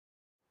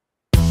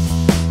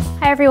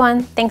Hi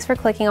everyone, thanks for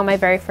clicking on my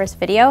very first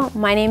video.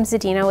 My name is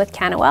Adina with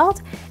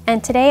Canaweld,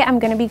 and today I'm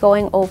going to be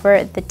going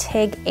over the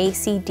TIG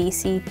AC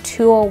DC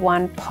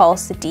 201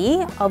 Pulse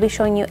D. I'll be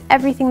showing you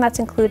everything that's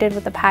included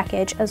with the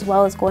package, as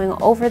well as going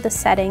over the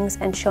settings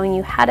and showing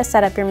you how to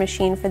set up your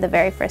machine for the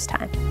very first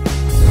time.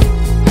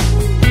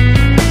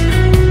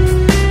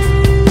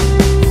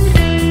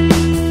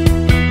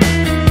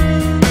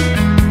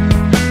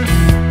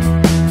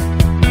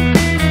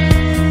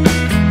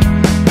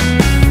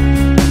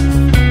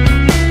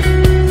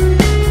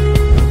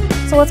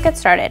 So let's get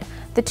started.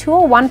 The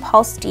 201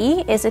 Pulse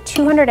D is a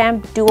 200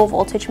 amp dual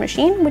voltage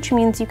machine, which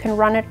means you can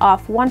run it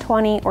off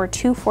 120 or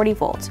 240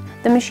 volts.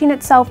 The machine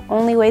itself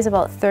only weighs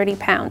about 30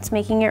 pounds,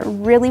 making it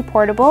really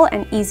portable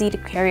and easy to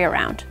carry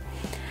around.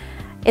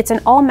 It's an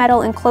all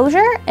metal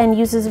enclosure and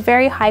uses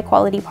very high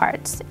quality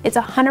parts. It's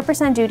a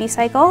 100% duty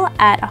cycle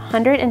at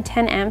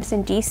 110 amps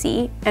in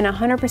DC and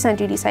 100%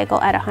 duty cycle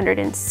at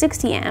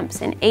 160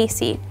 amps in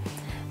AC.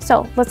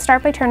 So let's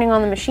start by turning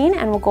on the machine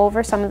and we'll go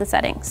over some of the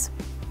settings.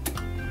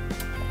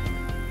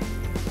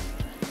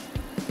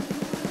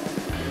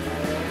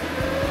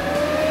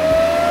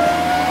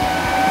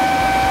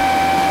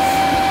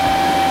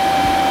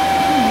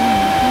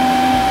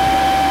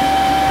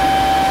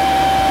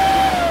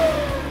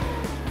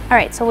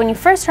 Alright, so when you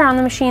first turn on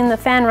the machine, the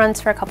fan runs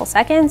for a couple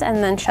seconds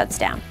and then shuts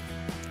down.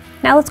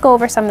 Now let's go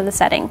over some of the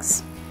settings.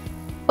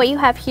 What you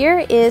have here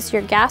is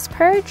your gas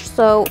purge,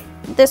 so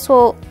this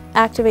will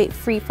activate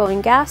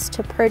free-flowing gas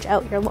to purge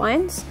out your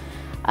lines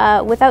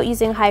without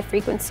using high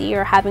frequency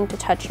or having to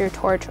touch your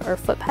torch or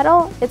foot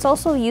pedal. It's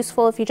also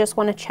useful if you just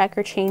want to check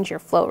or change your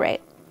flow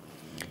rate.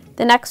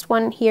 The next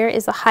one here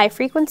is the high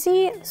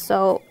frequency,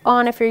 so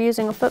on if you're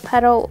using a foot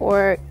pedal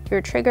or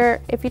your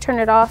trigger. If you turn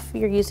it off,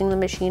 you're using the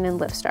machine in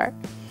lift start.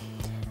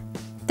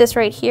 This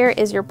right here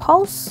is your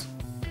pulse,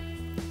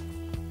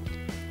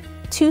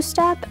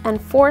 2-step and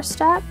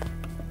 4-step.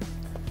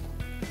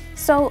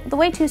 So the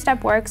way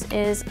 2-step works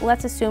is,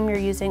 let's assume you're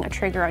using a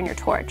trigger on your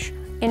torch.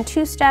 In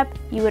 2-step,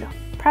 you would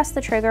press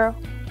the trigger,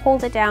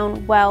 hold it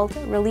down, weld,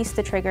 release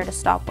the trigger to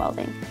stop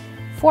welding.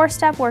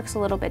 4-step works a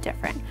little bit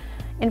different.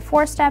 In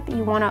 4-step,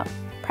 you want to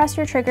press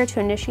your trigger to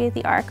initiate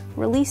the arc,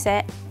 release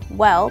it,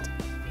 weld.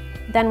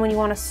 Then when you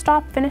want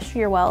to finish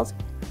your weld,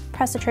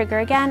 press the trigger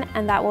again,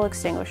 and that will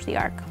extinguish the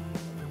arc.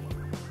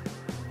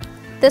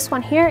 This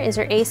one here is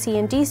your AC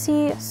and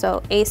DC,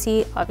 so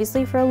AC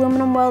obviously for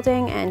aluminum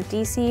welding and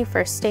DC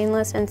for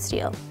stainless and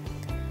steel.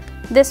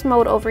 This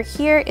mode over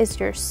here is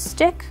your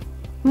stick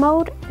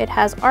mode. It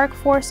has arc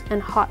force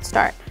and hot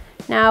start.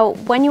 Now,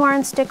 when you are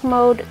in stick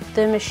mode,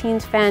 the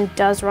machine's fan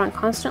does run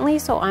constantly,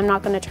 so I'm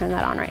not going to turn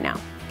that on right now.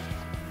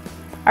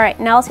 All right,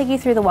 now I'll take you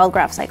through the weld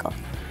graph cycle.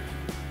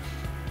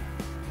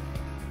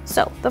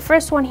 So the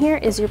first one here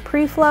is your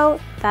pre-flow.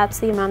 That's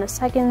the amount of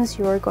seconds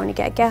you're going to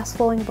get gas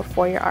flowing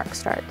before your arc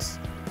starts.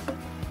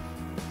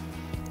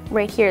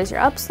 Right here is your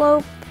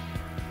upslope,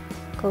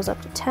 goes up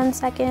to 10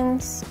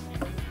 seconds.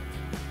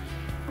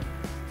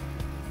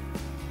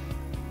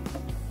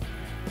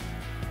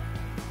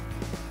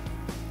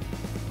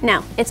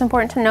 Now, it's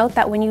important to note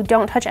that when you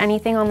don't touch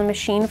anything on the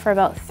machine for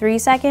about 3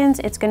 seconds,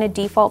 it's going to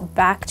default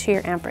back to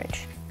your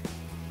amperage.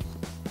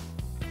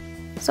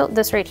 So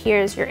this right here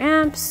is your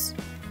amps.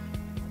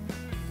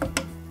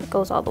 It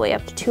goes all the way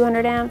up to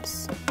 200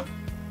 amps.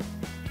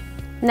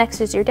 Next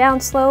is your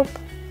downslope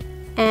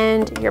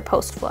and your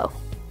post flow.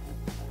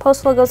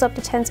 Post flow goes up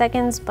to 10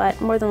 seconds, but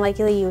more than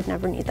likely you would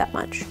never need that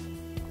much.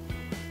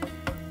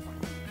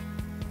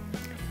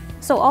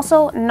 So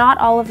also, not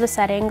all of the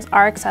settings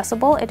are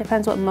accessible. It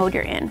depends what mode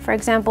you're in. For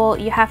example,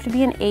 you have to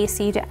be in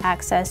AC to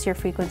access your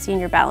frequency and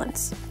your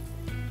balance.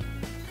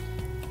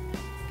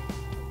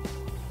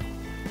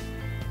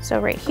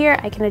 So right here,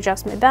 I can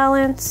adjust my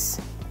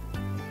balance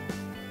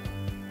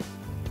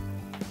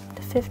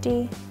to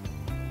 50.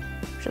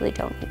 Usually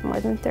don't need more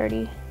than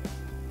 30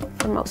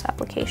 for most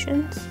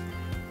applications.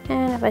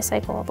 And if I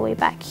cycle all the way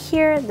back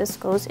here, this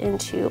goes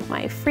into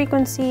my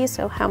frequency,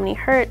 so how many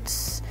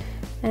hertz,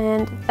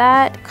 and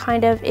that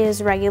kind of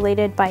is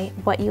regulated by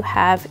what you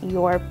have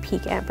your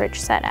peak amperage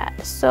set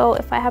at. So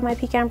if I have my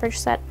peak amperage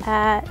set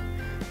at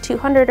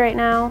 200 right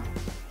now,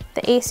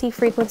 the AC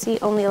frequency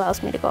only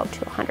allows me to go up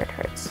to 100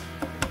 hertz.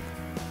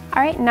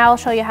 All right, now I'll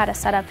show you how to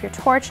set up your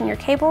torch and your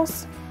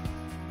cables.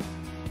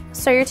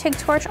 So your TIG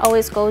torch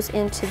always goes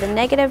into the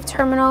negative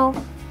terminal,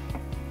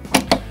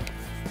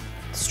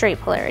 straight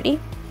polarity.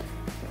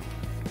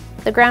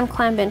 The ground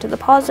clamp into the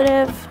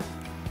positive.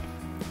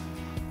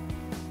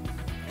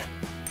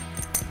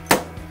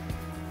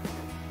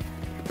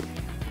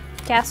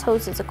 Gas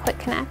hose is a quick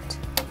connect.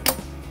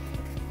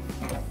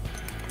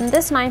 And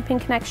this 9-pin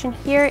connection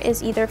here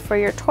is either for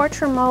your torch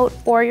remote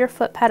or your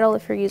foot pedal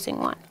if you're using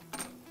one.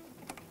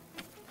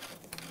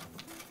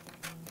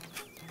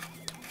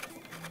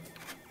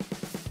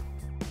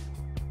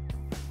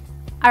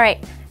 All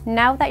right,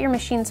 now that your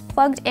machine's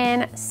plugged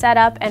in, set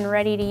up, and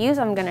ready to use,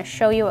 I'm going to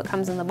show you what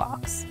comes in the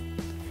box.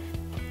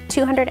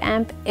 200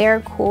 amp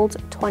air-cooled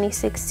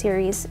 26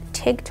 series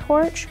TIG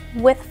torch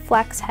with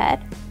flex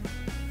head,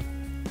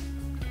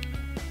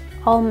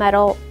 all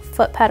metal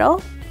foot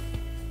pedal,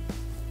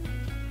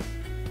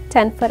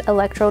 10-foot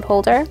electrode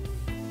holder,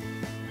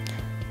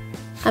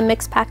 a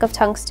mixed pack of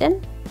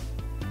tungsten,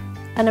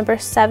 a number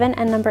 7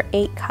 and number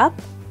 8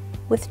 cup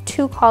with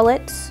 2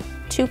 collets,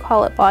 2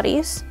 collet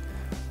bodies,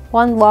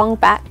 1 long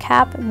back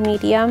cap,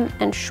 medium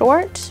and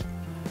short,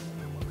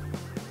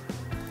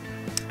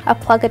 a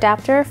plug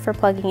adapter for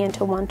plugging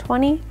into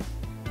 120,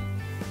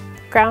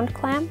 ground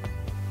clamp,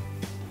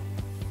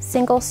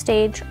 single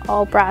stage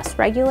all brass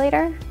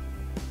regulator,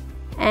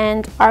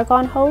 and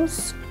argon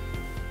hose.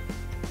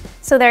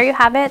 So there you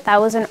have it. That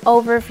was an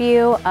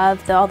overview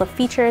of all the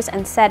features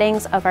and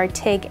settings of our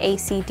TIG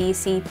AC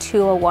DC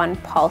 201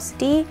 Pulse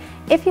D.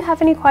 If you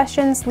have any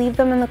questions, leave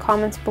them in the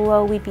comments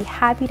below. We'd be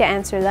happy to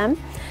answer them.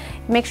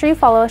 Make sure you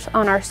follow us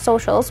on our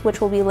socials,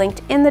 which will be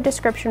linked in the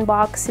description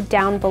box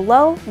down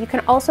below. You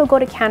can also go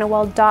to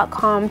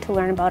canaweld.com to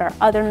learn about our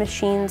other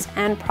machines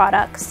and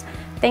products.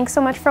 Thanks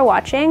so much for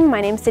watching. My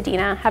name's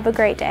Adina. Have a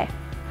great day.